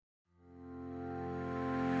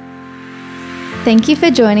Thank you for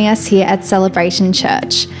joining us here at Celebration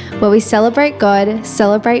Church, where we celebrate God,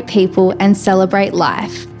 celebrate people, and celebrate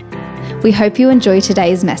life. We hope you enjoy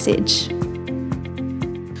today's message.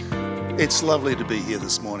 It's lovely to be here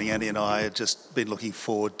this morning. Annie and I have just been looking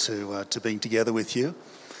forward to being together with you.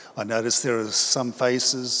 I notice there are some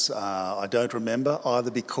faces I don't remember, either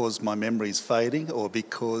because my memory is fading or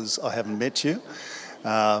because I haven't met you.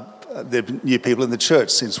 There have been new people in the church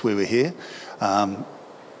since we were here.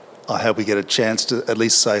 I hope we get a chance to at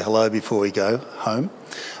least say hello before we go home.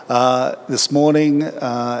 This morning,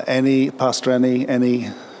 Pastor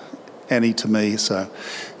Annie to me, so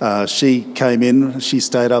she came in. She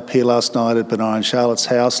stayed up here last night at Benai and Charlotte's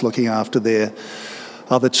house looking after their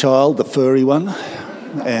other child, the furry one,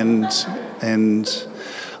 and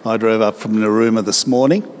I drove up from Narooma this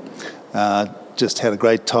morning. Just had a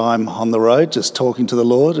great time on the road, just talking to the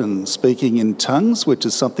Lord and speaking in tongues, which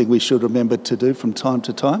is something we should remember to do from time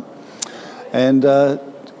to time. And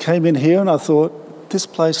came in here and I thought, this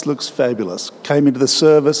place looks fabulous. Came into the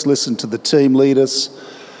service, listened to the team leaders,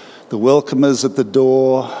 the welcomers at the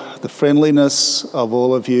door, the friendliness of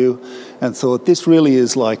all of you, and thought this really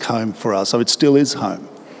is like home for us. So it still is home.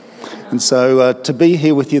 And so to be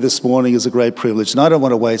here with you this morning is a great privilege. And I don't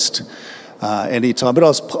want to waste any time, but I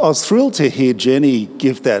was thrilled to hear Jenny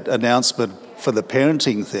give that announcement for the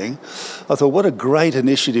parenting thing. I thought, what a great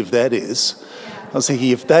initiative that is. I was thinking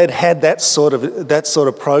if they'd had that sort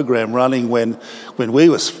of program running when we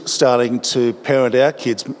were starting to parent our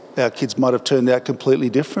kids might have turned out completely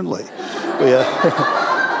differently.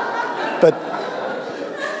 But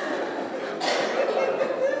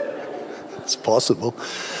it's possible.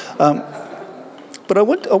 But I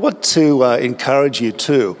want to encourage you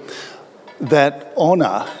too that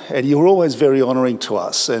honour, and you're always very honouring to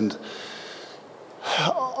us, and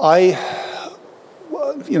our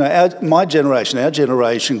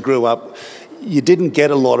generation grew up, you didn't get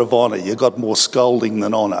a lot of honour, you got more scolding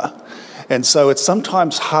than honour. And so it's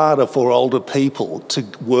sometimes harder for older people to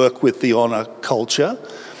work with the honour culture.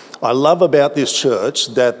 I love about this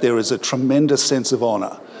church that there is a tremendous sense of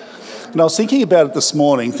honour. And I was thinking about it this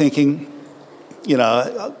morning, thinking,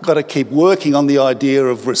 I've got to keep working on the idea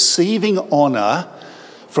of receiving honour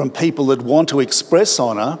from people that want to express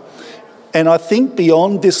honour. And I think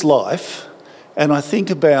beyond this life, and I think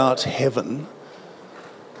about heaven.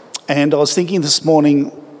 And I was thinking this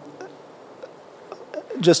morning,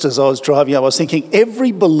 just as I was driving up, I was thinking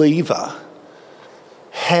every believer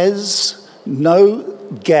has no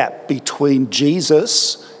gap between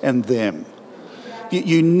Jesus and them.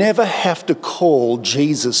 You never have to call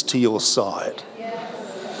Jesus to your side.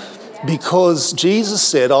 Because Jesus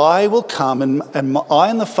said, I will come and I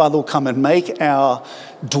and the Father will come and make our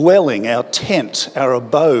dwelling, our tent, our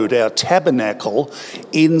abode, our tabernacle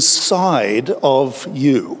inside of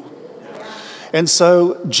you. And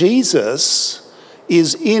so Jesus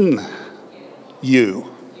is in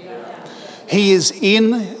you. He is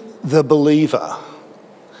in the believer.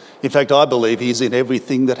 In fact, I believe he's in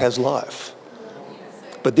everything that has life.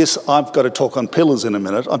 But this, I've got to talk on pillars in a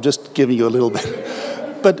minute. I'm just giving you a little bit.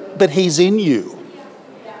 But he's in you.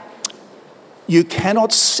 You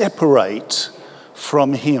cannot separate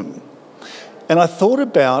from him. And I thought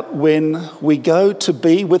about when we go to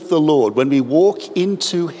be with the Lord, when we walk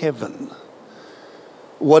into heaven,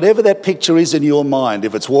 whatever that picture is in your mind,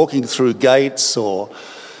 if it's walking through gates or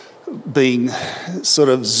being sort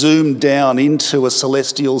of zoomed down into a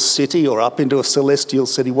celestial city or up into a celestial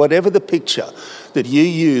city, whatever the picture that you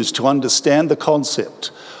use to understand the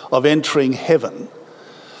concept of entering heaven,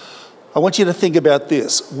 I want you to think about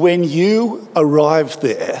this. When you arrive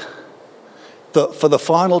there for the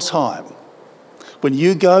final time, when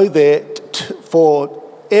you go there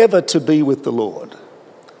forever to be with the Lord,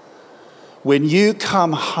 when you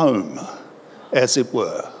come home, as it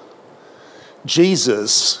were,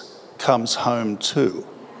 Jesus comes home too.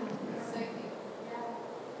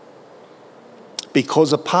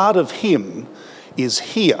 Because a part of him is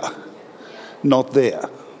here, not there.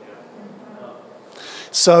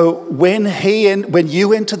 So when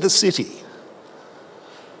you enter the city,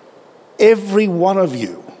 every one of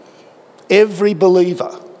you, every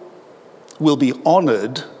believer will be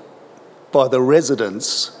honoured by the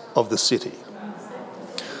residents of the city.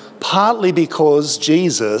 Partly because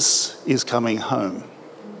Jesus is coming home,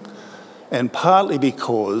 and partly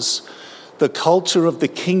because the culture of the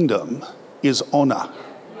kingdom is honour.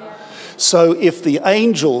 So if the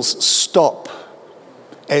angels stop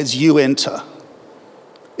as you enter,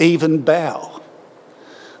 even bow,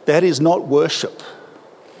 that is not worship.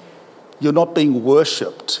 You're not being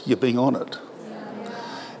worshipped, you're being honoured.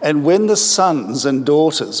 And when the sons and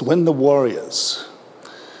daughters, when the warriors,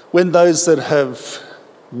 when those that have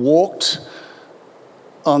walked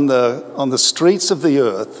on the streets of the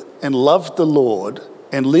earth and loved the Lord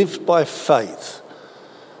and lived by faith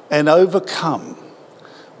and overcome,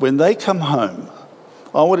 when they come home,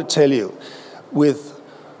 I want to tell you, with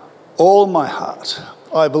all my heart,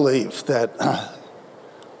 I believe that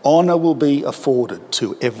honour will be afforded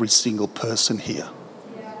to every single person here.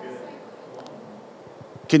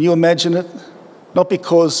 Can you imagine it? Not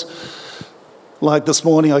because, like this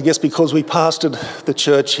morning, I guess because we pastored the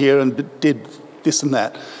church here and did this and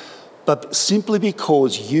that, but simply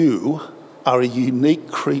because you are a unique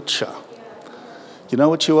creature. You know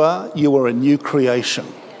what you are? You are a new creation.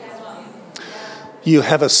 You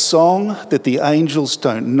have a song that the angels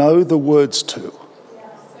don't know the words to.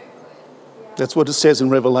 That's what it says in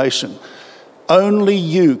Revelation. Only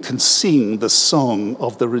you can sing the song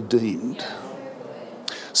of the redeemed.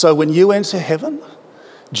 So when you enter heaven,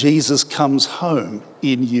 Jesus comes home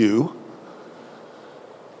in you.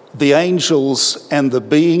 The angels and the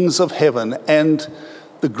beings of heaven and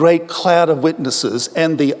the great cloud of witnesses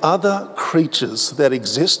and the other creatures that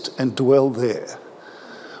exist and dwell there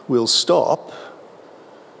will stop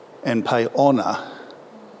and pay honour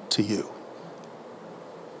to you.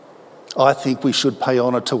 I think we should pay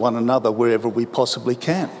honour to one another wherever we possibly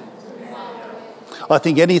can. I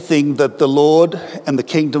think anything that the Lord and the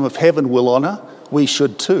kingdom of heaven will honour, we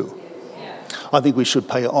should too. I think we should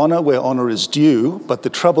pay honour where honour is due, but the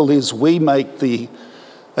trouble is we make the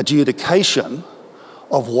adjudication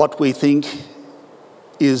of what we think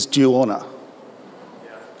is due honour.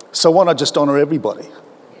 So why not just honour everybody?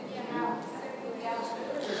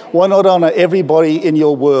 Why not honour everybody in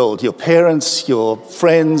your world, your parents, your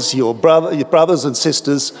friends, your brothers and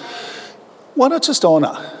sisters? Why not just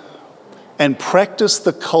honour and practice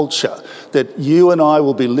the culture that you and I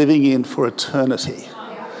will be living in for eternity?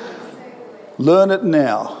 Learn it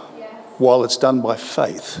now while it's done by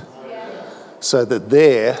faith, so that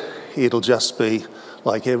there it'll just be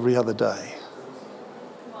like every other day.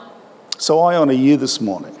 So I honour you this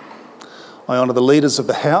morning. I honour the leaders of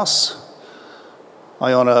the house.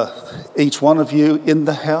 I honour each one of you in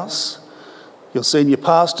the house, your senior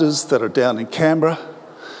pastors that are down in Canberra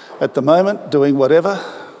at the moment doing whatever.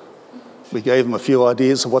 We gave them a few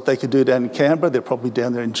ideas of what they could do down in Canberra. They're probably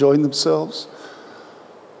down there enjoying themselves.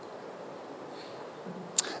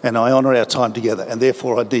 And I honour our time together, and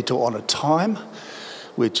therefore I need to honour time,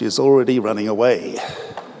 which is already running away.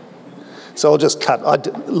 So I'll just cut.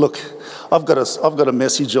 Look, I've got a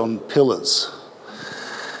message on pillars.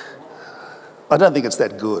 I don't think it's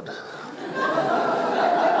that good.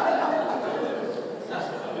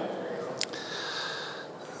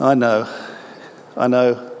 I know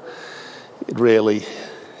it rarely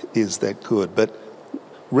is that good, but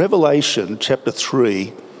Revelation chapter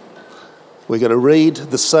 3, we're going to read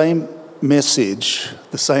the same message,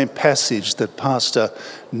 the same passage that Pastor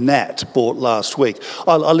Nat brought last week.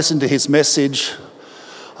 I listened to his message.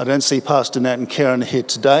 I don't see Pastor Nat and Karen here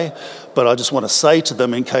today, but I just want to say to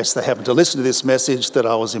them, in case they happen to listen to this message, that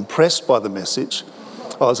I was impressed by the message.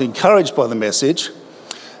 I was encouraged by the message.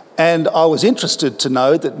 And I was interested to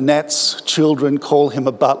know that Nat's children call him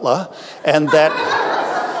a butler and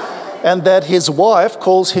that his wife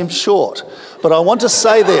calls him short. But I want to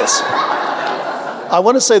say this.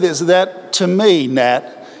 That to me,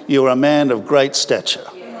 Nat, you're a man of great stature.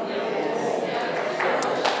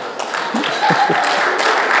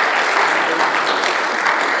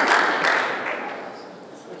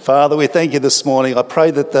 Father, we thank you this morning. I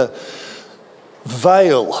pray that the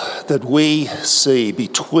veil that we see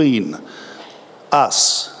between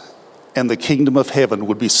us and the kingdom of heaven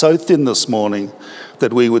would be so thin this morning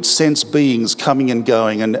that we would sense beings coming and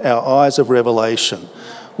going, and our eyes of revelation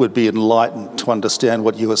would be enlightened to understand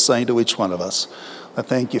what you are saying to each one of us. I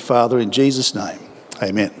thank you, Father, in Jesus' name.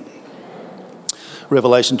 Amen.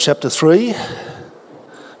 Revelation chapter 3,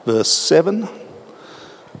 verse 7.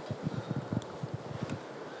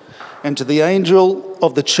 And to the angel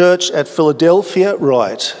of the church at Philadelphia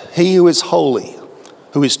write, he who is holy,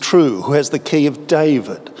 who is true, who has the key of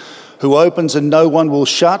David, who opens and no one will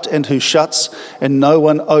shut, and who shuts and no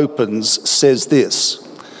one opens, says this,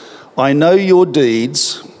 I know your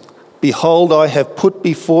deeds. Behold, I have put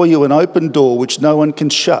before you an open door which no one can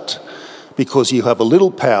shut, because you have a little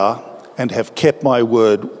power and have kept my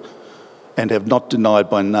word and have not denied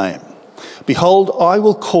my name. Behold, I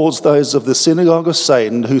will cause those of the synagogue of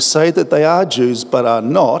Satan who say that they are Jews but are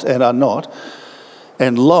not,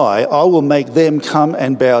 and lie, I will make them come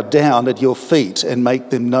and bow down at your feet and make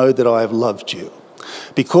them know that I have loved you.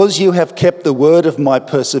 Because you have kept the word of my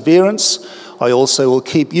perseverance, I also will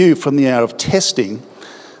keep you from the hour of testing,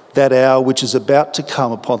 that hour which is about to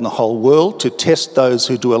come upon the whole world to test those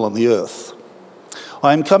who dwell on the earth.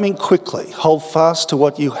 I am coming quickly. Hold fast to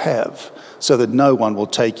what you have, so that no one will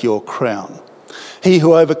take your crown. He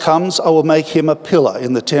who overcomes, I will make him a pillar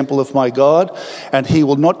in the temple of my God, and he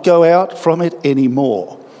will not go out from it any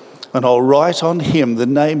more. And I'll write on him the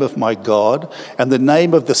name of my God and the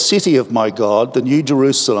name of the city of my God, the New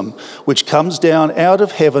Jerusalem, which comes down out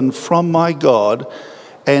of heaven from my God,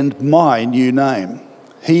 and my new name.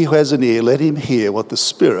 He who has an ear, let him hear what the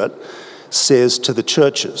Spirit says to the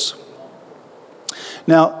churches.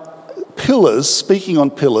 Now, pillars, speaking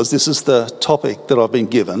on pillars, this is the topic that I've been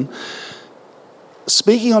given.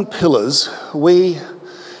 Speaking on pillars,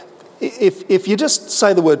 if you just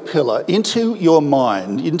say the word pillar, into your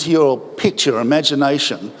mind, into your picture,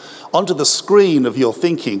 imagination, onto the screen of your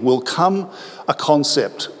thinking will come a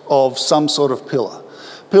concept of some sort of pillar.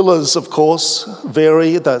 Pillars, of course,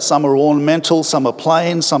 vary. Some are ornamental, some are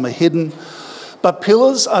plain, some are hidden. But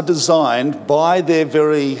pillars are designed by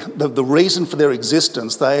the reason for their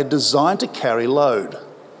existence. They are designed to carry load.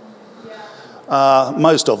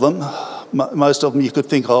 Most of them you could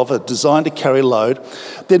think of are designed to carry load.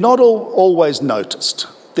 They're not always noticed.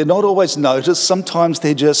 Sometimes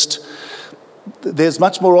there's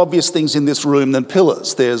much more obvious things in this room than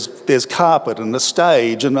pillars. There's carpet and a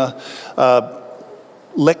stage and a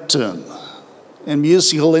lectern and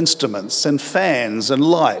musical instruments and fans and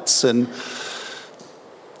lights and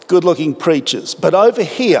good-looking preachers. But over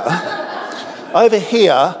here are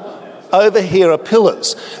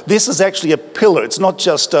pillars. This is actually a pillar. It's not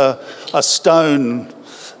just a stone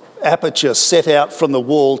aperture set out from the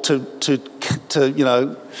wall to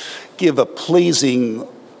give a pleasing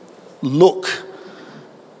look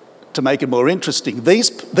to make it more interesting.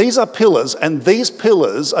 These are pillars, and these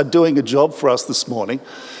pillars are doing a job for us this morning.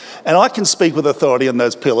 And I can speak with authority on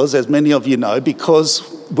those pillars, as many of you know, because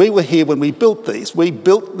we were here when we built these.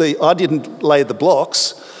 I didn't lay the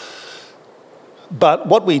blocks, but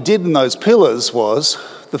what we did in those pillars was,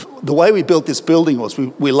 the way we built this building was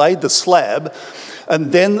we laid the slab,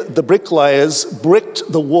 and then the bricklayers bricked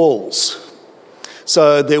the walls.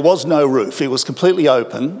 So there was no roof, it was completely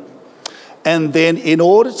open. And then in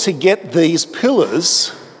order to get these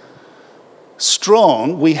pillars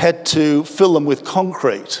strong, we had to fill them with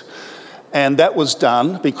concrete. And that was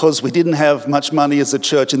done because we didn't have much money as a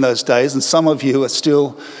church in those days, and some of you are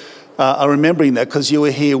still are remembering that because you were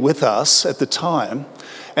here with us at the time.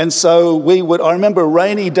 And so I remember a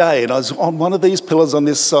rainy day, and I was on one of these pillars on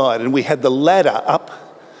this side, and we had the ladder up,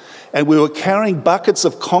 and we were carrying buckets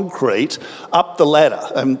of concrete up the ladder.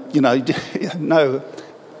 And, no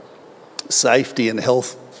safety and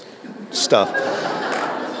health stuff.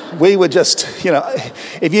 We were just,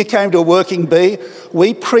 if you came to a working bee,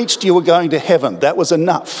 we preached you were going to heaven. That was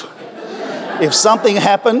enough. If something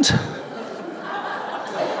happened,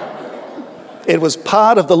 it was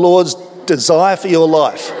part of the Lord's desire for your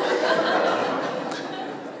life.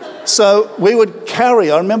 So we would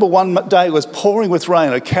I remember one day it was pouring with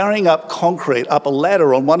rain, carrying up concrete up a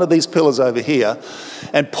ladder on one of these pillars over here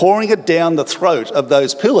and pouring it down the throat of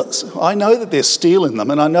those pillars. I know that there's steel in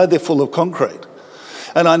them, and I know they're full of concrete.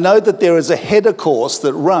 And I know that there is a header course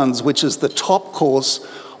that runs, which is the top course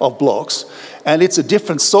of blocks, and it's a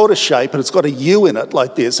different sort of shape, and it's got a U in it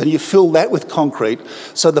like this, and you fill that with concrete.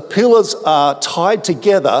 So the pillars are tied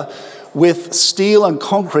together with steel and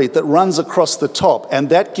concrete that runs across the top, and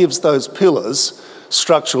that gives those pillars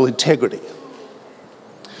structural integrity.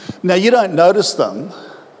 Now, you don't notice them,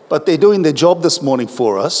 but they're doing their job this morning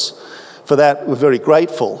for us. For that, we're very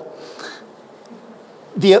grateful.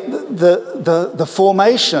 The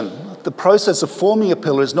formation, the process of forming a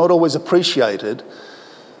pillar is not always appreciated,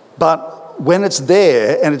 but when it's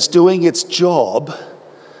there and it's doing its job,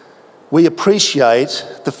 we appreciate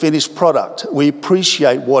the finished product. We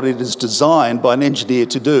appreciate what it is designed by an engineer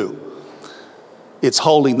to do. It's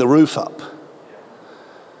holding the roof up.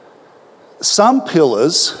 Some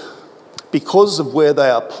pillars, because of where they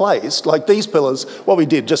are placed, like these pillars, what we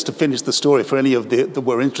did, just to finish the story for any of that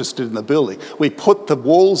were interested in the building, we put the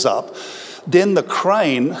walls up, then the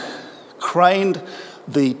crane craned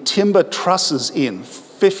the timber trusses in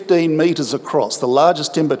 15 metres across, the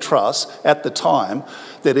largest timber truss at the time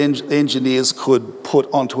that engineers could put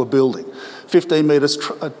onto a building. 15 metres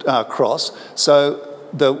across, so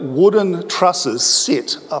the wooden trusses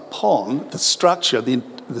sit upon the structure,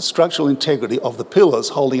 the structural integrity of the pillars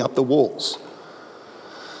holding up the walls.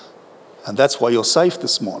 And that's why you're safe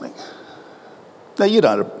this morning. Now, you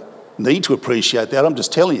don't need to appreciate that. I'm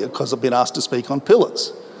just telling you because I've been asked to speak on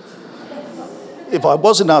pillars. If I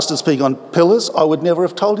wasn't asked to speak on pillars, I would never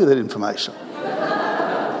have told you that information.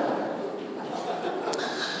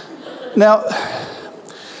 Now,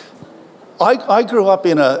 I grew up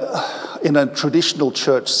in a traditional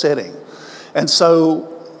church setting, and so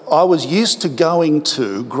I was used to going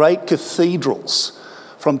to great cathedrals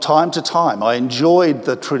from time to time. I enjoyed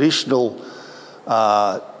the traditional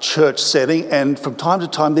church setting, and from time to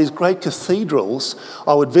time these great cathedrals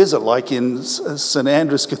I would visit, like in St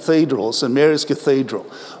Andrew's Cathedral, St Mary's Cathedral.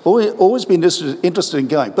 Always been interested in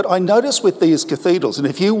going. But I noticed with these cathedrals, and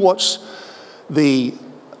if you watch the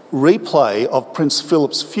replay of Prince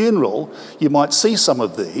Philip's funeral, you might see some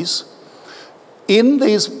of these. In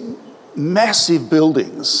these massive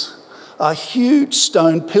buildings are huge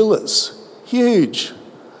stone pillars, huge.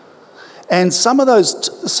 And some of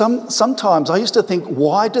those, sometimes I used to think,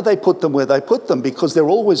 why do they put them where they put them? Because they're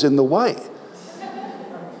always in the way.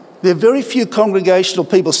 There are very few congregational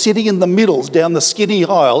people sitting in the middle down the skinny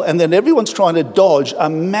aisle, and then everyone's trying to dodge a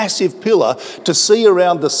massive pillar to see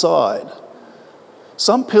around the side.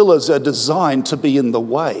 Some pillars are designed to be in the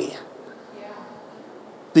way.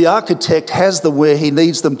 The architect has them where he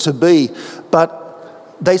needs them to be,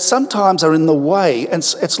 but they sometimes are in the way. And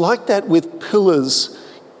it's like that with pillars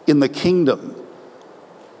in the kingdom.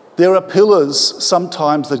 There are pillars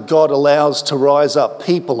sometimes that God allows to rise up.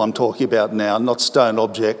 People I'm talking about now, not stone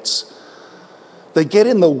objects. They get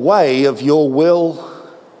in the way of your well-meaning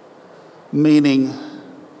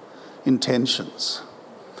intentions.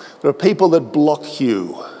 There are people that block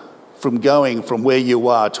you from going from where you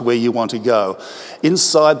are to where you want to go.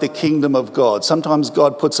 Inside the kingdom of God, sometimes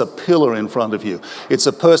God puts a pillar in front of you. It's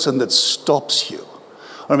a person that stops you.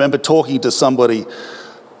 I remember talking to somebody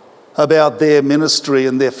about their ministry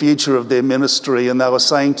and their future of their ministry, and they were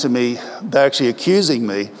saying to me, they're actually accusing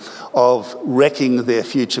me of wrecking their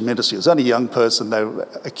future ministry. It was only a young person, they were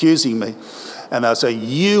accusing me, and they were saying,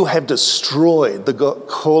 you have destroyed the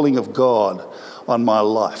calling of God on my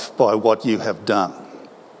life by what you have done.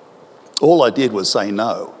 All I did was say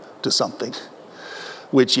no to something,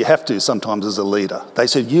 which you have to sometimes as a leader. They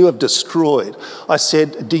said, you have destroyed. I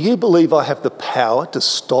said, do you believe I have the power to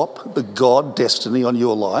stop the God destiny on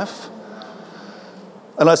your life?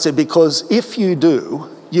 And I said, because if you do,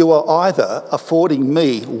 you are either affording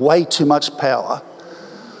me way too much power,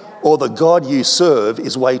 or the God you serve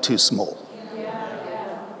is way too small.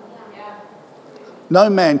 No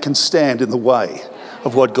man can stand in the way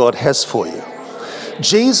of what God has for you.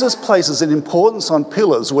 Jesus places an importance on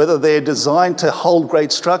pillars, whether they're designed to hold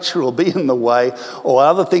great structure or be in the way, or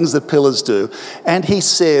other things that pillars do. And he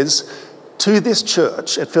says to this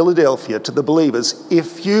church at Philadelphia, to the believers,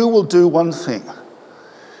 if you will do one thing,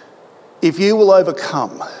 if you will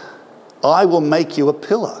overcome, I will make you a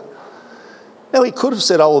pillar. Now, he could have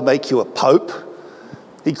said, I will make you a pope.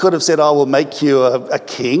 He could have said, I will make you a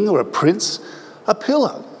king or a prince, a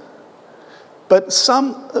pillar. But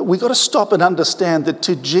we've got to stop and understand that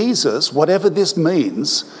to Jesus, whatever this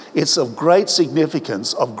means, it's of great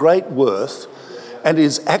significance, of great worth, and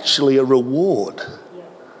is actually a reward,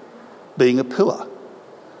 being a pillar.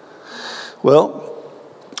 Well,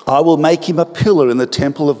 I will make him a pillar in the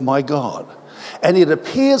temple of my God. And it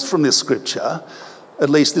appears from this scripture, at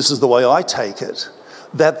least this is the way I take it,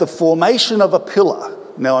 that the formation of a pillar,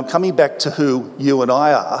 now I'm coming back to who you and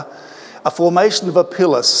I are, a formation of a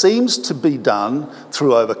pillar seems to be done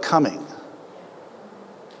through overcoming.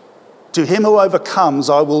 To him who overcomes,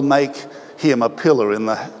 I will make him a pillar in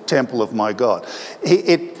the temple of my God.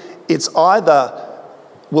 It's either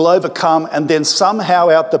we'll overcome and then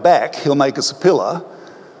somehow out the back he'll make us a pillar,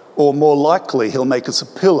 or more likely he'll make us a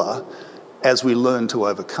pillar as we learn to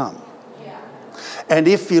overcome. And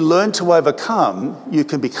if you learn to overcome, you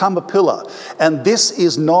can become a pillar. And this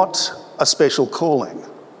is not a special calling.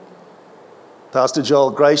 Pastor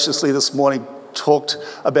Joel graciously this morning talked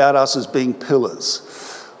about us as being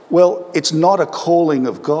pillars. Well, it's not a calling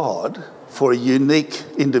of God for a unique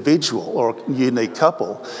individual or a unique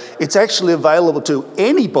couple. It's actually available to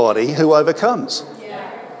anybody who overcomes.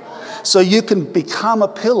 So you can become a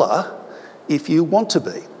pillar if you want to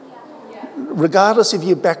be, regardless of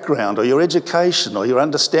your background or your education or your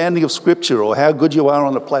understanding of Scripture or how good you are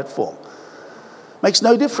on a platform. Makes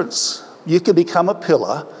no difference. You can become a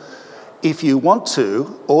pillar if you want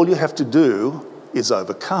to. All you have to do is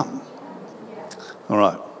overcome. All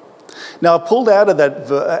right. Now, I pulled out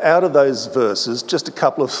of those verses just a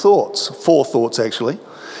couple of thoughts, 4 thoughts actually.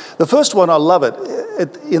 The first one, I love it.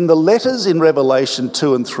 In the letters in Revelation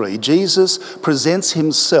 2 and 3, Jesus presents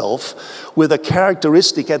himself with a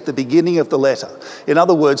characteristic at the beginning of the letter. In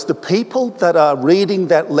other words, the people that are reading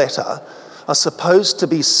that letter are supposed to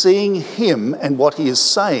be seeing him and what he is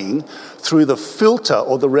saying through the filter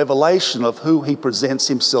or the revelation of who he presents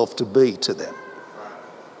himself to be to them.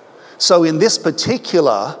 So in this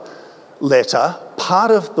particular letter,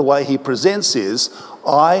 part of the way he presents is,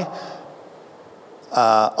 I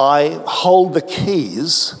hold the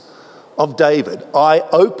keys of David. I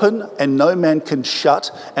open and no man can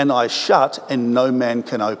shut, and I shut and no man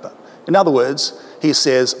can open. In other words, he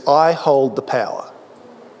says, I hold the power.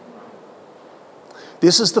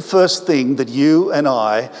 This is the first thing that you and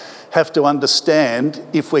I have to understand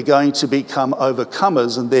if we're going to become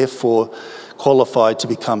overcomers and therefore qualified to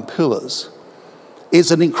become pillars. It's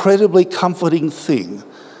an incredibly comforting thing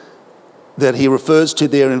that he refers to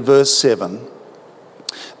there in verse 7,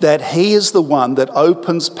 that he is the one that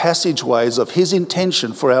opens passageways of his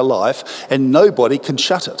intention for our life and nobody can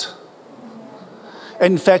shut it.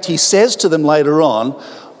 In fact, he says to them later on,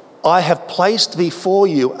 I have placed before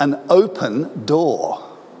you an open door.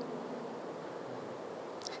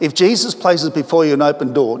 If Jesus places before you an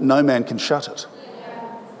open door, no man can shut it.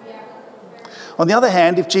 On the other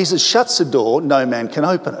hand, if Jesus shuts a door, no man can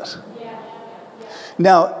open it.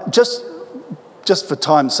 Now, just for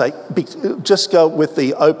time's sake, just go with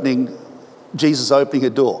the opening, Jesus opening a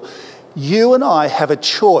door. You and I have a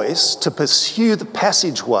choice to pursue the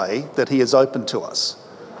passageway that he has opened to us.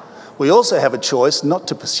 We also have a choice not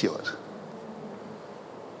to pursue it.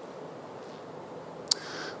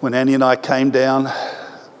 When Annie and I came down,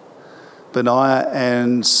 Benaiah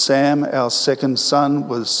and Sam, our second son,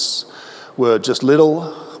 were just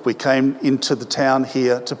little. We came into the town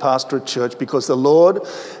here to pastor a church because the Lord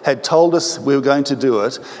had told us we were going to do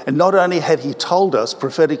it. And not only had he told us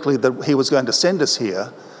prophetically that he was going to send us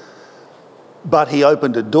here, but he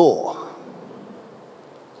opened a door.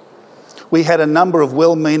 We had a number of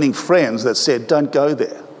well-meaning friends that said, don't go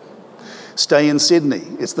there. Stay in Sydney.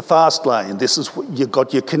 It's the fast lane. You've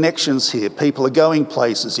got your connections here. People are going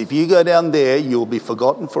places. If you go down there, you'll be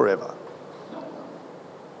forgotten forever.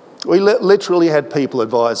 We literally had people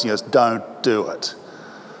advising us, don't do it.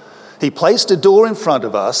 He placed a door in front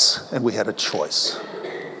of us and we had a choice.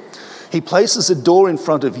 He places a door in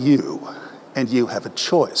front of you and you have a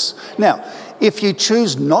choice. Now, if you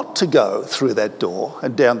choose not to go through that door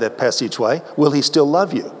and down that passageway, will he still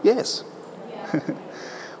love you? Yes.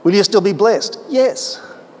 Will you still be blessed? Yes.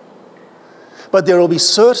 But there will be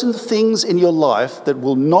certain things in your life that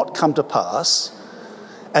will not come to pass,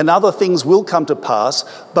 and other things will come to pass.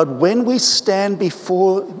 But when we stand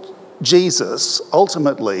before Jesus,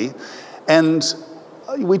 ultimately, and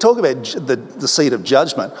we talk about the seat of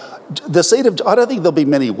judgment, I don't think there'll be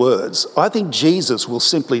many words. I think Jesus will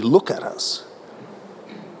simply look at us.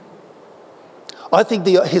 I think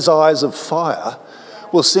his eyes of fire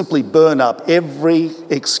will simply burn up every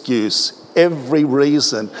excuse, every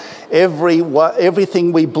reason,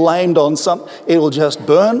 everything we blamed on some. It will just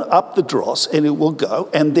burn up the dross and it will go,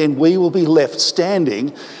 and then we will be left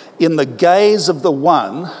standing in the gaze of the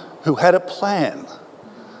one who had a plan.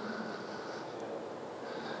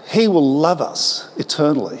 He will love us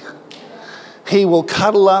eternally. He will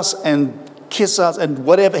cuddle us and kiss us and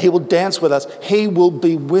whatever. He will dance with us. He will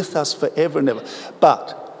be with us forever and ever.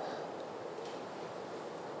 But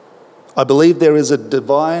I believe there is a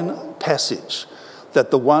divine passage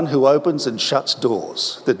that the one who opens and shuts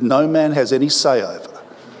doors, that no man has any say over.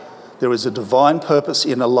 There is a divine purpose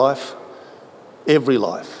in a life, every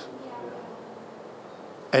life.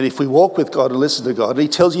 And if we walk with God and listen to God, and he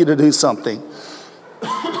tells you to do something,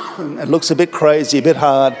 it looks a bit crazy, a bit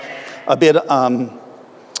hard, a bit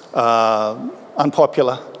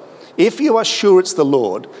unpopular. If you are sure it's the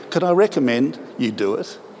Lord, can I recommend you do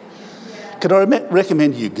it? Can I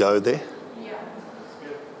recommend you go there?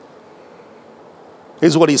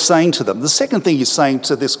 Here's what he's saying to them. The second thing he's saying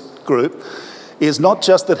to this group is not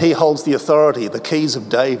just that he holds the authority, the keys of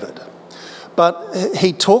David, but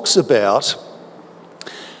he talks about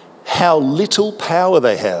how little power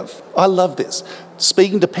they have. I love this.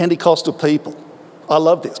 Speaking to Pentecostal people, I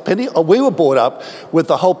love this. We were brought up with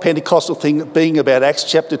the whole Pentecostal thing being about Acts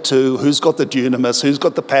chapter 2, who's got the dunamis, who's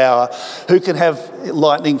got the power, who can have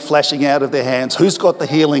lightning flashing out of their hands, who's got the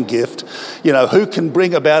healing gift, who can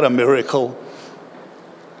bring about a miracle.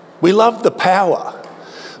 We love the power,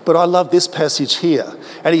 but I love this passage here.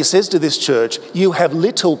 And he says to this church, you have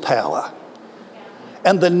little power.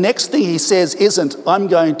 And the next thing he says isn't, I'm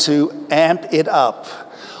going to amp it up.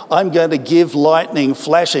 I'm going to give lightning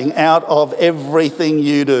flashing out of everything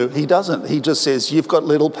you do. He doesn't. He just says, you've got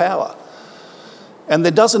little power. And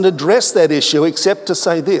then doesn't address that issue except to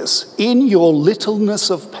say this, in your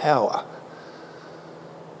littleness of power,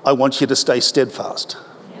 I want you to stay steadfast.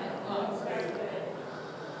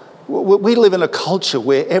 We live in a culture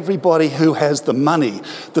where everybody who has the money,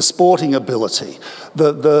 the sporting ability,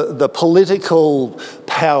 the political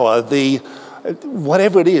power,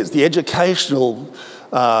 whatever it is, the educational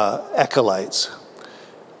accolades.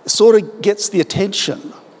 It sort of gets the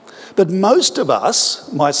attention. But most of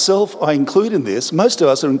us, myself I include in this, most of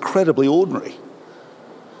us are incredibly ordinary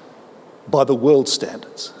by the world's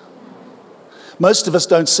standards. Most of us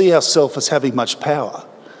don't see ourselves as having much power.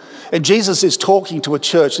 And Jesus is talking to a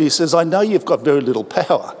church and he says, I know you've got very little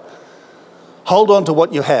power. Hold on to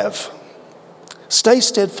what you have. Stay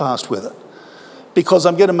steadfast with it, because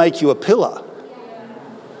I'm going to make you a pillar.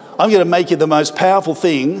 I'm going to make you the most powerful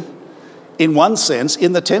thing, in one sense,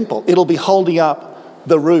 in the temple. It'll be holding up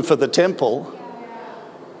the roof of the temple,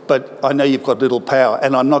 but I know you've got little power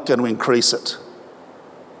and I'm not going to increase it.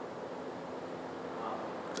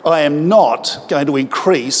 I am not going to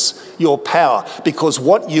increase your power, because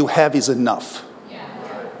what you have is enough.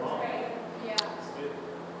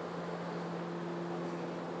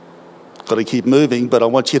 Got to keep moving, but I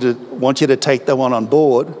want you to take that one on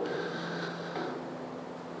board.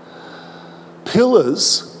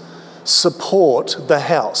 Pillars support the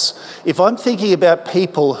house. If I'm thinking about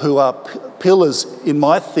people who are pillars in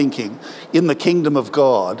my thinking in the kingdom of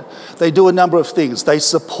God, they do a number of things. They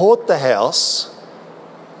support the house.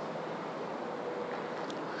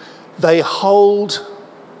 They hold,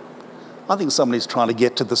 I think somebody's trying to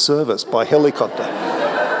get to the service by helicopter.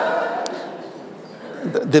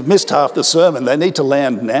 They've missed half the sermon. They need to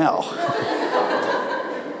land now.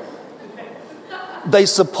 They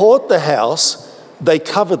support the house. They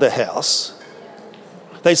cover the house.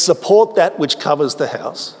 They support that which covers the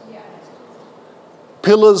house.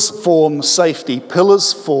 Pillars form safety.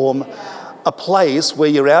 Pillars form a place where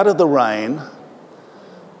you're out of the rain.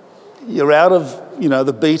 You're out of,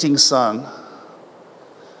 the beating sun.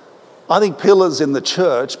 I think pillars in the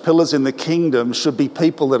church, pillars in the kingdom, should be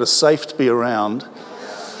people that are safe to be around.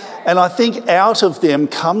 And I think out of them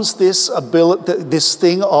comes this ability, this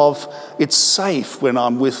thing of, it's safe when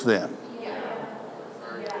I'm with them.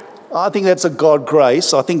 I think that's a God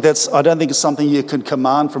grace. I don't think it's something you can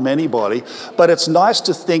command from anybody. But it's nice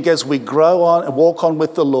to think, as we grow on and walk on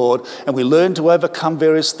with the Lord and we learn to overcome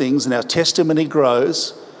various things and our testimony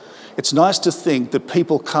grows, it's nice to think that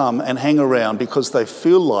people come and hang around because they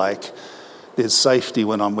feel like there's safety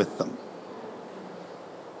when I'm with them.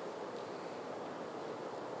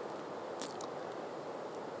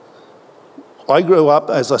 I grew up,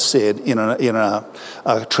 as I said, in a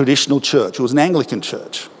traditional church. It was an Anglican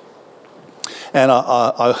church. And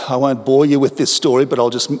I won't bore you with this story, but I'll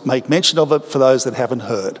just make mention of it for those that haven't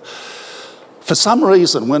heard. For some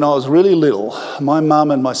reason, when I was really little, my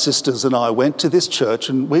mum and my sisters and I went to this church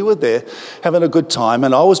and we were there having a good time,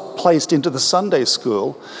 and I was placed into the Sunday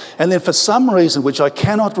school. And then for some reason, which I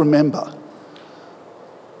cannot remember,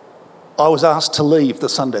 I was asked to leave the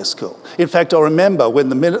Sunday school. In fact, I remember when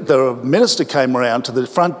the minister came around to the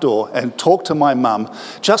front door and talked to my mum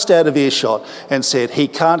just out of earshot and said, he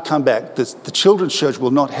can't come back. The children's church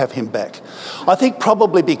will not have him back. I think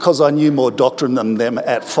probably because I knew more doctrine than them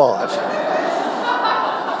at 5.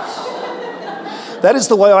 That is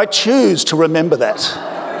the way I choose to remember that.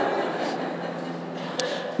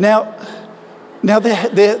 Now they're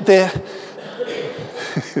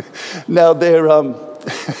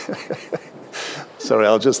sorry,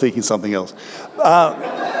 I was just thinking something else.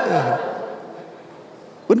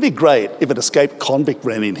 Wouldn't it be great if an escaped convict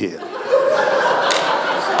ran in here?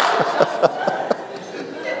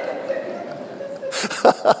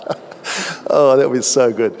 Oh, that was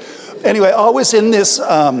so good. Anyway, I was in this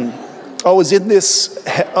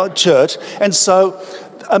church, and so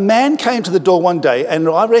a man came to the door one day, and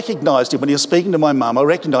I recognised him when he was speaking to my mum. I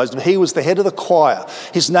recognised him. He was the head of the choir.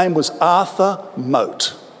 His name was Arthur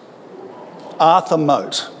Moat. Arthur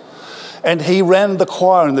Moat. And he ran the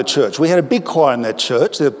choir in the church. We had a big choir in that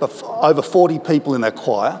church. There were over 40 people in that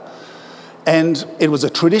choir. And it was a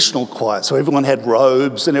traditional choir, so everyone had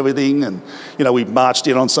robes and everything. And, we marched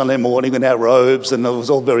in on Sunday morning in our robes, and it was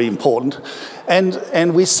all very important.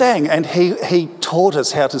 And we sang, and he taught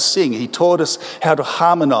us how to sing. He taught us how to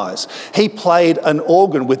harmonise. He played an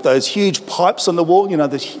organ with those huge pipes on the wall,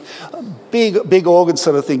 the big organ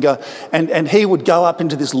sort of thing. And he would go up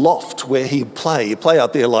into this loft where he'd play. He'd play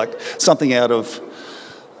up there like something out of,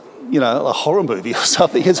 a horror movie or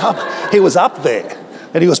something. He was up there.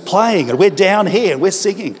 And he was playing, and we're down here, and we're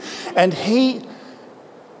singing. And he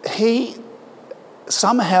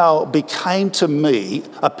somehow became to me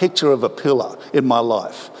a picture of a pillar in my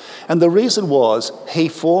life. And the reason was he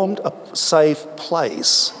formed a safe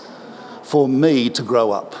place for me to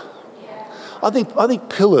grow up. I think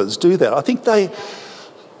pillars do that. I think they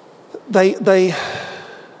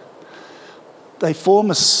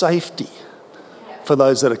form a safety for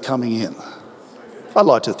those that are coming in. I'd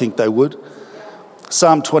like to think they would.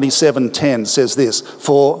 Psalm 27:10 says this,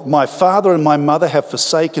 "For my father and my mother have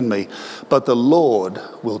forsaken me, but the Lord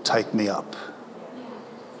will take me up."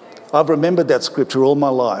 I've remembered that scripture all my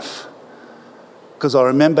life because I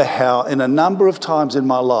remember how in a number of times in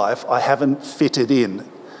my life I haven't fitted in.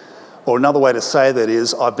 Or another way to say that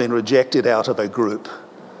is I've been rejected out of a group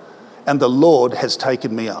and the Lord has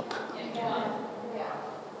taken me up.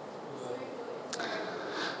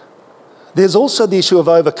 There's also the issue of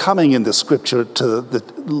overcoming in the scripture to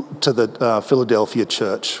the Philadelphia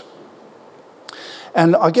church.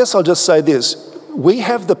 And I guess I'll just say this. We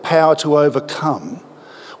have the power to overcome.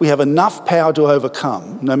 We have enough power to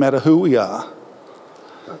overcome, no matter who we are.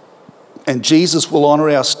 And Jesus will honour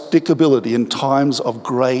our stickability in times of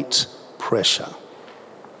great pressure.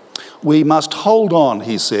 We must hold on,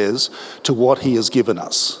 he says, to what he has given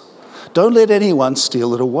us. Don't let anyone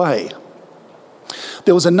steal it away.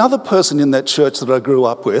 There was another person in that church that I grew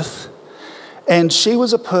up with, and she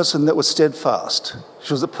was a person that was steadfast.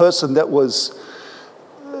 She was a person that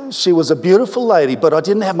she was a beautiful lady, but I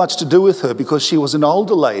didn't have much to do with her because she was an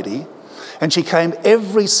older lady, and she came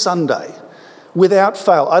every Sunday without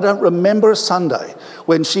fail. I don't remember a Sunday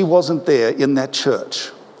when she wasn't there in that church.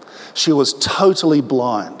 She was totally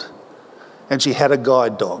blind, and she had a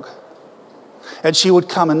guide dog. And she would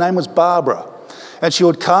come, her name was Barbara. And she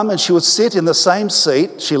would come and she would sit in the same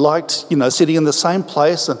seat. She liked, sitting in the same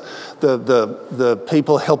place, and the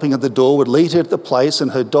people helping at the door would lead her to the place,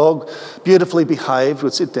 and her dog, beautifully behaved,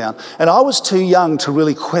 would sit down. And I was too young to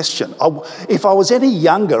really question. If I was any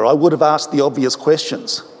younger, I would have asked the obvious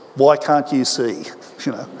questions. Why can't you see?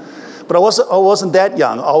 But I wasn't that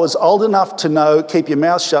young. I was old enough to know, keep your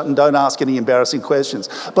mouth shut and don't ask any embarrassing questions.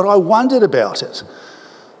 But I wondered about it.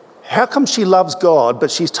 How come she loves God,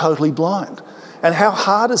 but she's totally blind? And how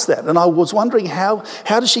hard is that? And I was wondering how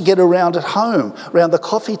does she get around at home, around the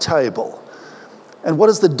coffee table? And what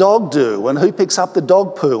does the dog do? And who picks up the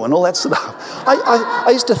dog poo and all that sort of stuff? I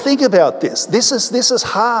used to think about this. This is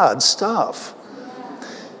hard stuff.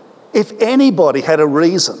 If anybody had a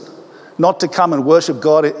reason not to come and worship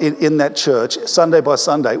God in that church, Sunday by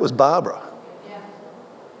Sunday, it was Barbara.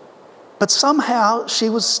 But somehow she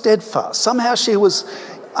was steadfast. Somehow she was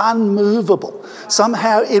unmovable.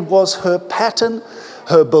 Somehow it was her pattern,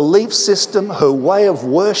 her belief system, her way of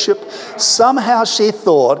worship. Somehow she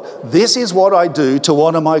thought, this is what I do to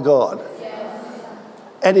honour my God.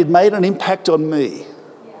 And it made an impact on me.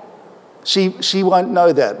 She won't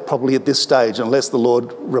know that probably at this stage unless the Lord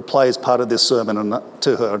replays part of this sermon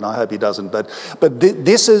to her, and I hope he doesn't. But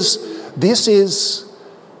this is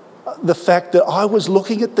the fact that I was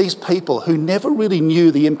looking at these people who never really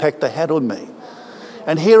knew the impact they had on me.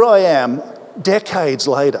 And here I am, decades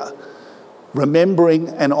later, remembering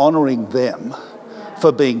and honouring them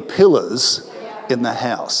for being pillars in the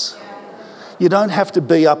house. You don't have to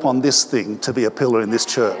be up on this thing to be a pillar in this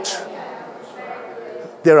church.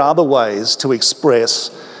 There are other ways to express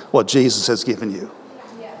what Jesus has given you.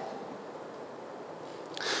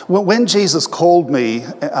 When Jesus called me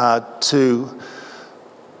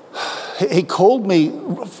he called me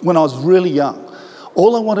when I was really young.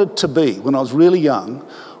 All I wanted to be when I was really young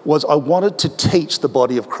was I wanted to teach the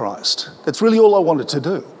body of Christ. That's really all I wanted to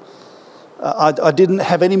do. I didn't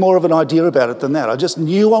have any more of an idea about it than that. I just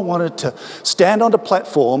knew I wanted to stand on a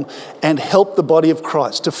platform and help the body of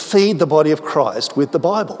Christ, to feed the body of Christ with the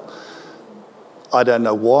Bible. I don't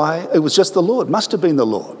know why. It was just the Lord. Must have been the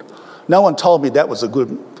Lord. No one told me that was a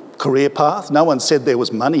good career path. No one said there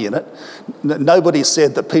was money in it. Nobody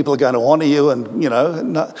said that people are going to honour you and,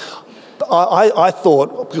 no. I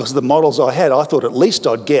thought, because of the models I had, I thought at least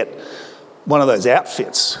I'd get one of those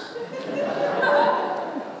outfits.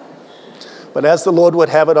 But as the Lord would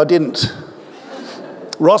have it, I didn't.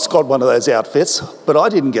 Ross got one of those outfits, but I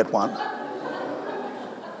didn't get one.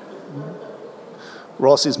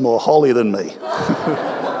 Ross is more holy than me.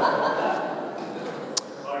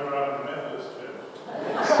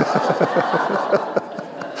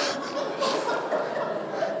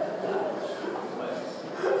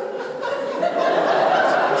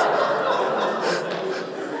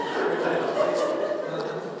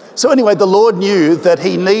 So anyway, the Lord knew that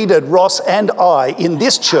he needed Ross and I in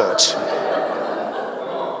this church.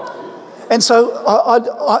 And so I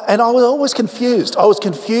was always confused. I was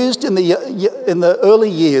confused in the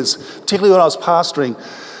early years, particularly when I was pastoring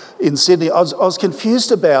in Sydney. I was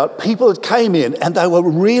confused about people that came in and they were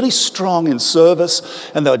really strong in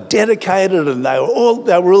service and they were dedicated and they were all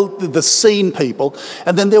the scene people.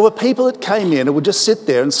 And then there were people that came in and would just sit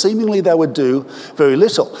there and seemingly they would do very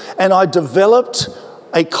little. And I developed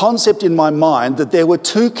a concept in my mind that there were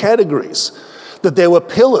two categories, that there were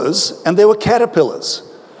pillars and there were caterpillars.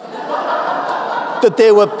 that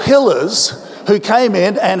there were pillars who came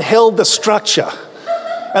in and held the structure.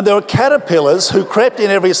 And there were caterpillars who crept in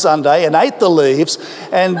every Sunday and ate the leaves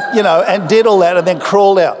and, and did all that and then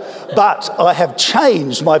crawled out. But I have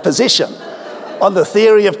changed my position on the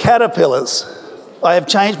theory of caterpillars. I have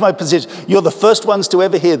changed my position. You're the first ones to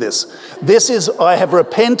ever hear this. I have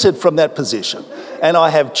repented from that position and I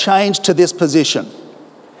have changed to this position.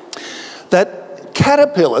 That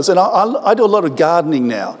caterpillars, and I do a lot of gardening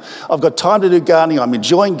now. I've got time to do gardening. I'm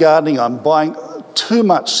enjoying gardening. I'm buying too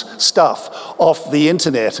much stuff off the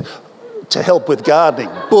internet to help with gardening.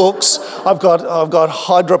 Books, I've got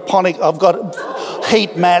hydroponic, I've got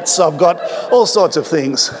heat mats, I've got all sorts of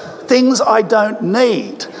things. Things I don't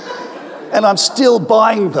need, and I'm still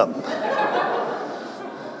buying them.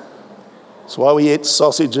 That's why we eat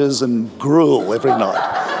sausages and gruel every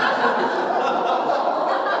night.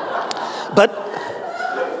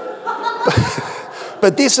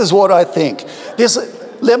 But this is what I think.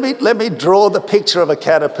 Let me draw the picture of a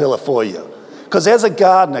caterpillar for you. Because as a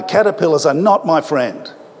gardener, caterpillars are not my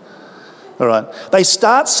friend. All right? They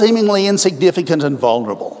start seemingly insignificant and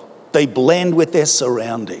vulnerable. They blend with their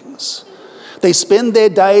surroundings. They spend their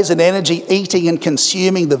days and energy eating and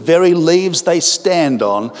consuming the very leaves they stand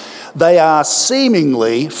on. They are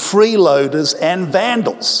seemingly freeloaders and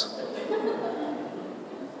vandals.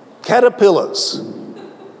 Caterpillars,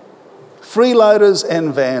 freeloaders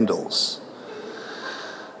and vandals.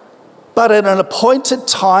 But at an appointed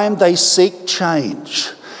time, they seek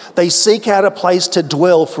change. They seek out a place to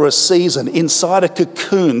dwell for a season. Inside a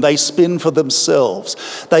cocoon, they spin for themselves.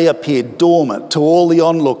 They appear dormant to all the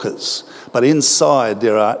onlookers, but inside they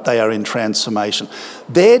are in transformation.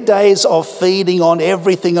 Their days of feeding on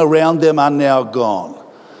everything around them are now gone.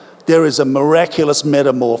 There is a miraculous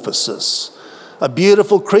metamorphosis. A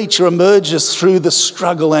beautiful creature emerges through the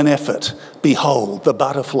struggle and effort. Behold, the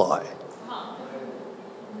butterfly.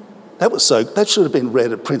 That should have been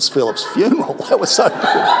read at Prince Philip's funeral. That was so good.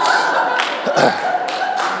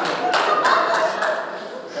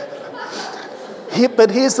 But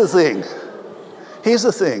here's the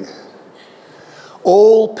thing.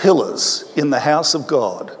 All pillars in the house of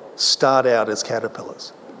God start out as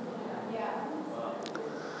caterpillars.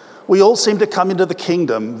 We all seem to come into the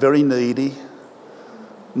kingdom very needy,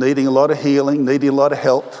 needing a lot of healing, needing a lot of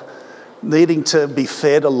help, needing to be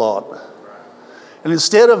fed a lot. And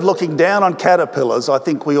instead of looking down on caterpillars, I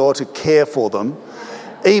think we ought to care for them,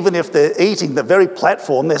 even if they're eating the very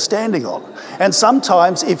platform they're standing on. And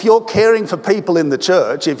sometimes if you're caring for people in the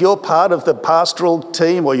church, if you're part of the pastoral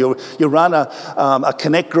team or you run a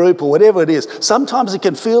connect group or whatever it is, sometimes it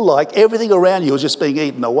can feel like everything around you is just being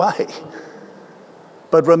eaten away.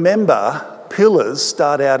 But remember, pillars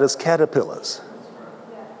start out as caterpillars.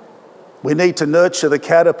 We need to nurture the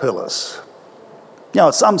caterpillars.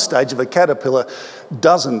 At some stage, if a caterpillar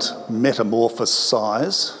doesn't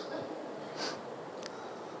metamorphosize,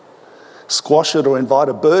 squash it or invite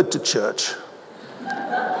a bird to church.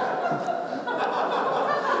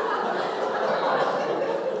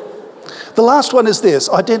 The last one is this,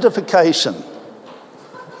 identification.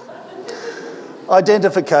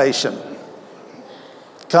 Identification.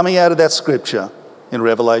 Coming out of that scripture in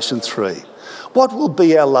Revelation 3. What will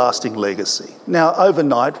be our lasting legacy? Now,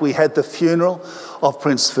 overnight, we had the funeral of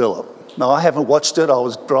Prince Philip. Now, I haven't watched it. I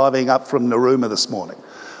was driving up from Narooma this morning.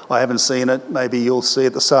 I haven't seen it. Maybe you'll see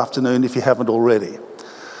it this afternoon if you haven't already.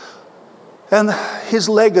 And his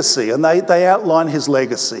legacy, and they outline his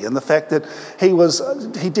legacy and the fact that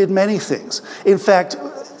he did many things. In fact,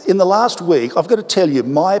 in the last week, I've got to tell you,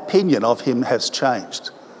 my opinion of him has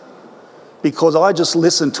changed. Because I just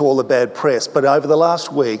listened to all the bad press. But over the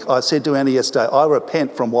last week, I said to Annie yesterday, I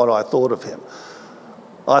repent from what I thought of him.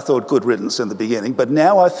 I thought good riddance in the beginning. But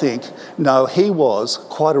now I think, no, he was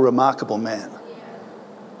quite a remarkable man.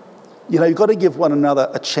 You've got to give one another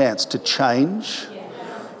a chance to change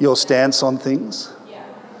your stance on things.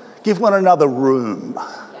 Give one another room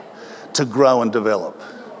to grow and develop.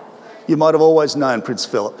 You might have always known Prince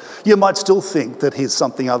Philip. You might still think that he's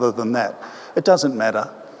something other than that. It doesn't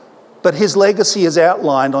matter. But his legacy is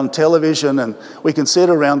outlined on television and we can see it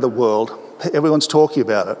around the world. Everyone's talking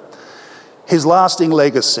about it. His lasting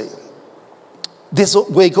legacy. This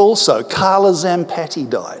week also, Carla Zampatti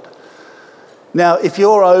died. Now, if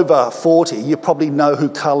you're over 40, you probably know who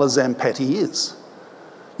Carla Zampatti is.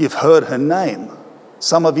 You've heard her name.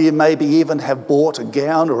 Some of you maybe even have bought a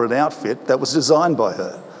gown or an outfit that was designed by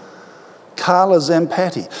her. Carla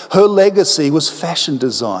Zampatti. Her legacy was fashion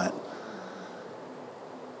design.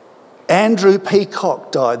 Andrew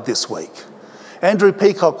Peacock died this week. Andrew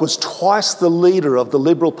Peacock was twice the leader of the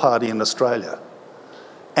Liberal Party in Australia,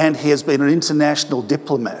 and he has been an international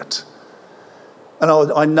diplomat. And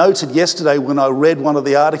I noted yesterday when I read one of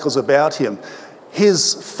the articles about him,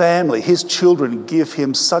 his family, his children give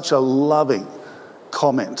him such a loving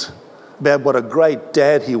comment about what a great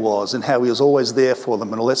dad he was and how he was always there for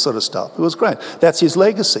them and all that sort of stuff. It was great. That's his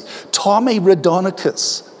legacy. Tommy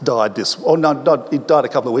Raudonikis died he died a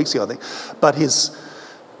couple of weeks ago, I think, but his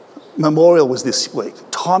memorial was this week.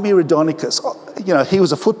 Tommy Raudonikis, he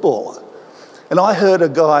was a footballer. And I heard a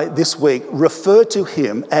guy this week refer to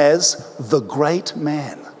him as the great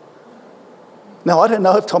man. Now, I don't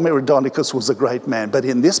know if Tommy Raudonikis was a great man, but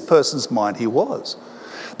in this person's mind, he was.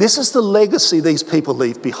 This is the legacy these people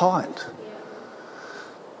leave behind.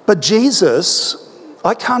 But Jesus,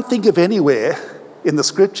 I can't think of anywhere in the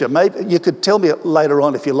scripture, maybe you could tell me later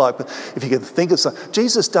on if you like, but if you can think of something,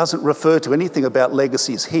 Jesus doesn't refer to anything about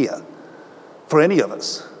legacies here for any of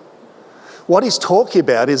us. What he's talking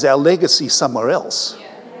about is our legacy somewhere else.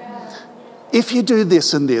 If you do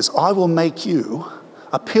this and this, I will make you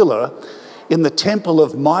a pillar in the temple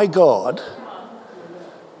of my God.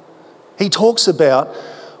 He talks about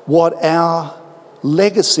what our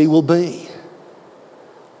legacy will be.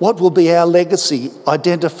 What will be our legacy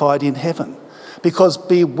identified in heaven? Because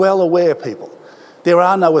be well aware, people, there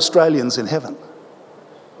are no Australians in heaven.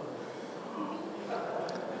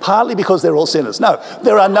 Partly because they're all sinners. No,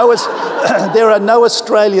 there are no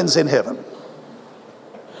Australians in heaven.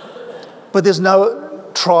 But there's no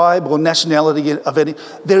tribe or nationality of any.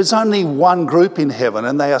 There is only one group in heaven,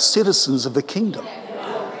 and they are citizens of the kingdom.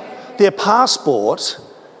 Their passport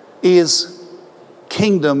is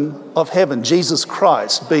kingdom of heaven, Jesus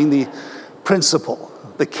Christ being the principal,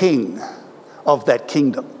 the king of that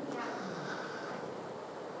kingdom.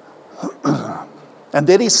 And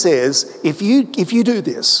then he says, if you do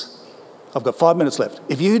this, I've got 5 minutes left.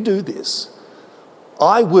 If you do this,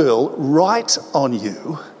 I will write on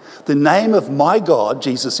you the name of my God,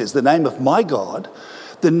 Jesus says, the name of my God,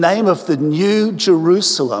 the name of the new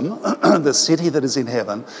Jerusalem, the city that is in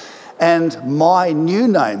heaven, and my new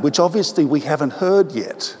name, which obviously we haven't heard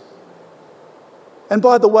yet. And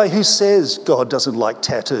by the way, who says God doesn't like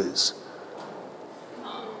tattoos?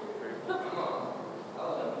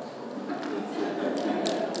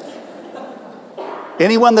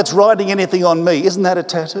 Anyone that's writing anything on me, isn't that a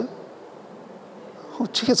tattoo? Oh,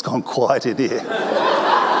 gee, it's gone quiet in here.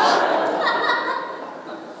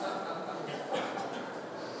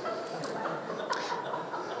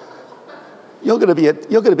 You're going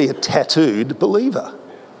to be a tattooed believer.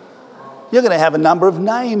 You're going to have a number of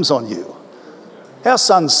names on you. Our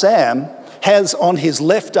son Sam has on his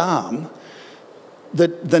left arm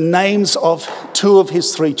the names of 2 of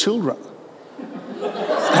his 3 children.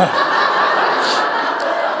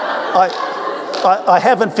 I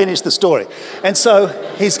haven't finished the story. And so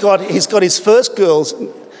he's got his first girl's,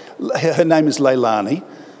 her name is Leilani,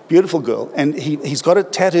 beautiful girl, and he's got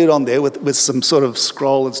it tattooed on there with some sort of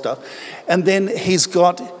scroll and stuff. And then he's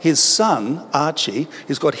got his son, Archie,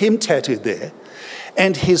 he's got him tattooed there.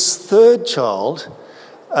 And his 3rd child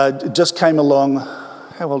just came along.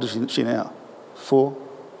 How old is she now? 4?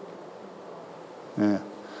 Yeah.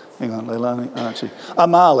 Hang on, Leilani, Archie.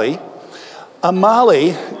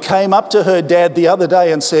 Amali came up to her dad the other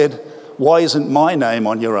day and said, "Why isn't my name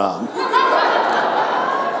on your arm?"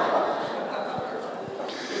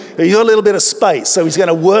 You've got a little bit of space, so he's going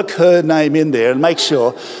to work her name in there and make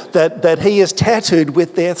sure that he is tattooed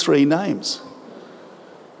with their 3 names.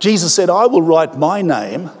 Jesus said, "I will write my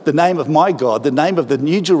name, the name of my God, the name of the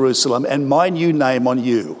New Jerusalem, and my new name on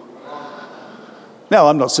you." Now,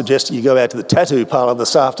 I'm not suggesting you go out to the tattoo parlour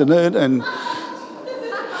this afternoon and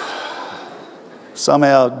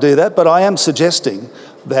somehow do that, but I am suggesting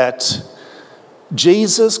that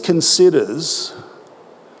Jesus considers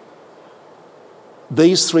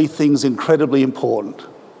these 3 things incredibly important.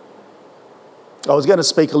 I was going to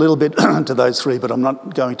speak a little bit to those 3, but I'm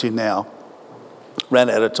not going to now. Ran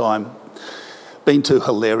out of time. Been too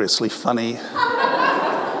hilariously funny.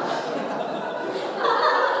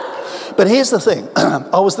 But here's the thing.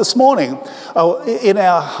 I was this morning in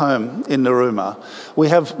our home in Narooma.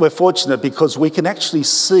 We're fortunate because we can actually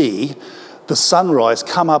see the sunrise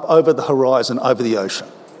come up over the horizon, over the ocean.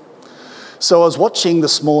 So I was watching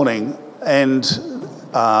this morning and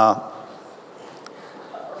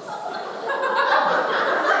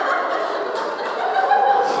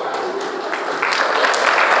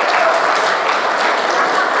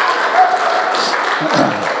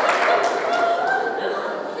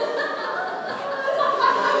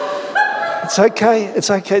It's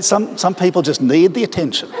okay. Some people just need the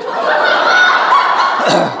attention.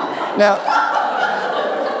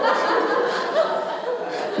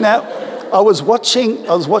 Now, I was watching.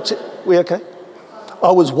 We okay?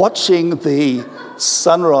 I was watching the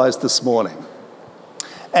sunrise this morning.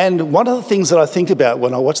 And one of the things that I think about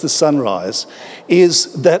when I watch the sunrise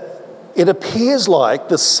is that it appears like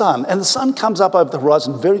the sun comes up over the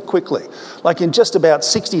horizon very quickly. Like in just about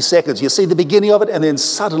 60 seconds, you see the beginning of it and then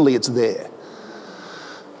suddenly it's there.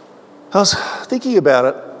 I was thinking about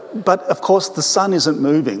it, but of course the sun isn't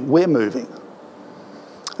moving, we're moving.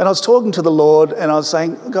 And I was talking to the Lord and I was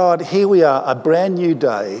saying, God, here we are, a brand new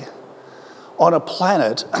day on a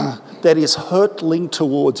planet that is hurtling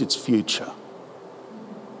towards its future.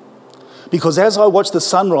 Because as I watch the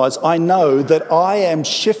sunrise, I know that I am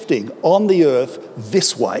shifting on the earth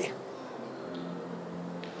this way.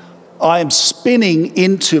 I am spinning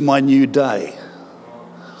into my new day.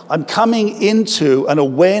 I'm coming into an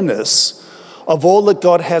awareness of all that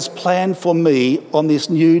God has planned for me on this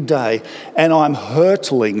new day, and I'm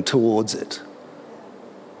hurtling towards it.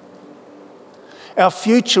 Our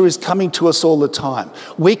future is coming to us all the time.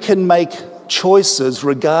 We can make choices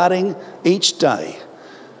regarding each day.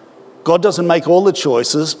 God doesn't make all the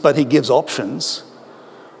choices, but he gives options.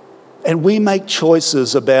 And we make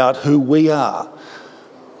choices about who we are,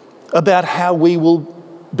 about how we will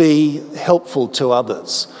be helpful to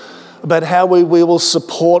others, about how we will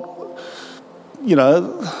support,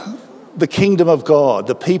 the kingdom of God,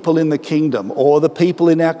 the people in the kingdom, or the people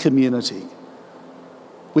in our community.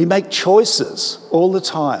 We make choices all the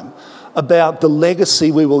time about the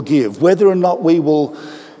legacy we will give, whether or not we will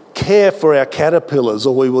care for our caterpillars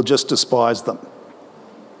or we will just despise them.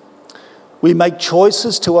 We make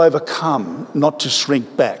choices to overcome, not to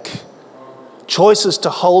shrink back. Choices to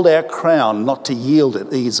hold our crown, not to yield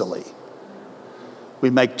it easily. We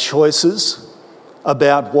make choices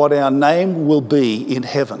about what our name will be in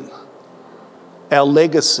heaven, our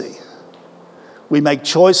legacy. We make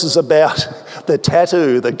choices about the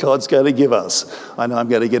tattoo that God's going to give us. I know I'm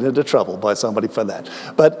going to get into trouble by somebody for that.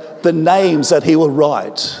 But the names that he will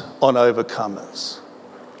write on overcomers.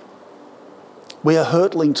 We are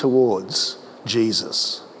hurtling towards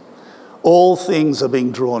Jesus. All things are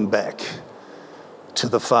being drawn back to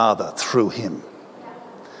the Father through him.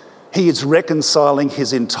 He is reconciling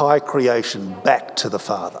his entire creation back to the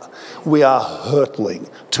Father. We are hurtling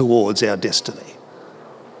towards our destiny.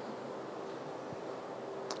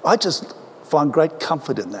 I just find great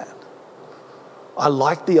comfort in that. I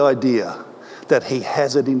like the idea that he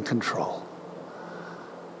has it in control.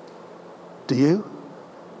 Do you?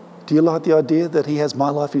 Do you like the idea that he has my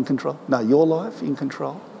life in control? No, your life in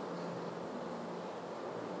control?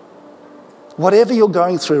 Whatever you're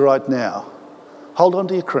going through right now, hold on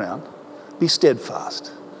to your crown. Be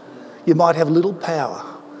steadfast. You might have little power.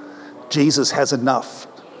 Jesus has enough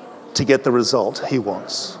to get the result he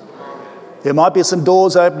wants. There might be some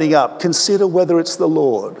doors opening up. Consider whether it's the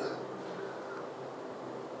Lord.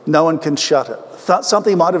 No one can shut it.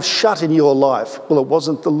 Something might have shut in your life. Well, it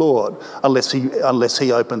wasn't the Lord unless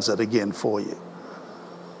he opens it again for you.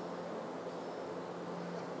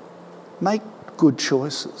 Make good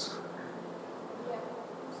choices.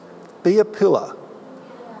 Be a pillar.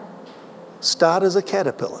 Start as a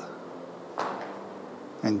caterpillar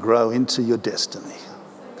and grow into your destiny.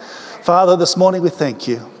 Father, this morning we thank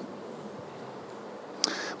you.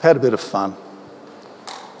 We've had a bit of fun.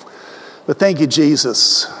 But thank you,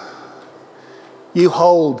 Jesus. You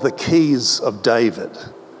hold the keys of David.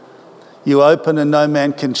 You open and no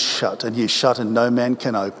man can shut, and you shut and no man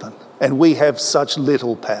can open. And we have such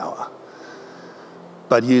little power.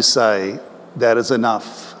 But you say that is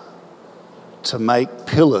enough to make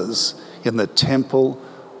pillars in the temple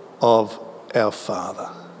of our Father.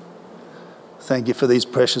 Thank you for these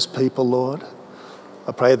precious people, Lord.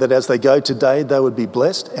 I pray that as they go today, they would be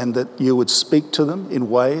blessed and that you would speak to them in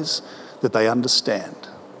ways that they understand.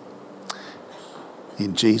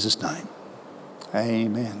 In Jesus' name,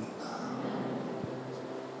 amen.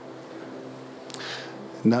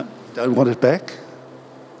 No, don't want it back?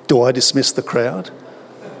 Do I dismiss the crowd?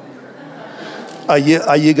 Are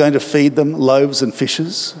you going to feed them loaves and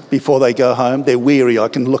fishes before they go home? They're weary, I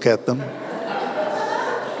can look at them.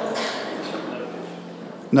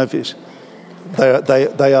 No fish.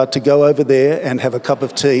 They are to go over there and have a cup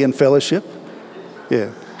of tea and fellowship.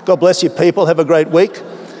 Yeah. God bless you, people. Have a great week.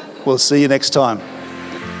 We'll see you next time.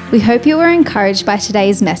 We hope you were encouraged by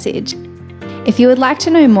today's message. If you would like to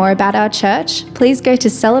know more about our church, please go to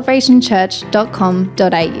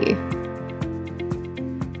celebrationchurch.com.au.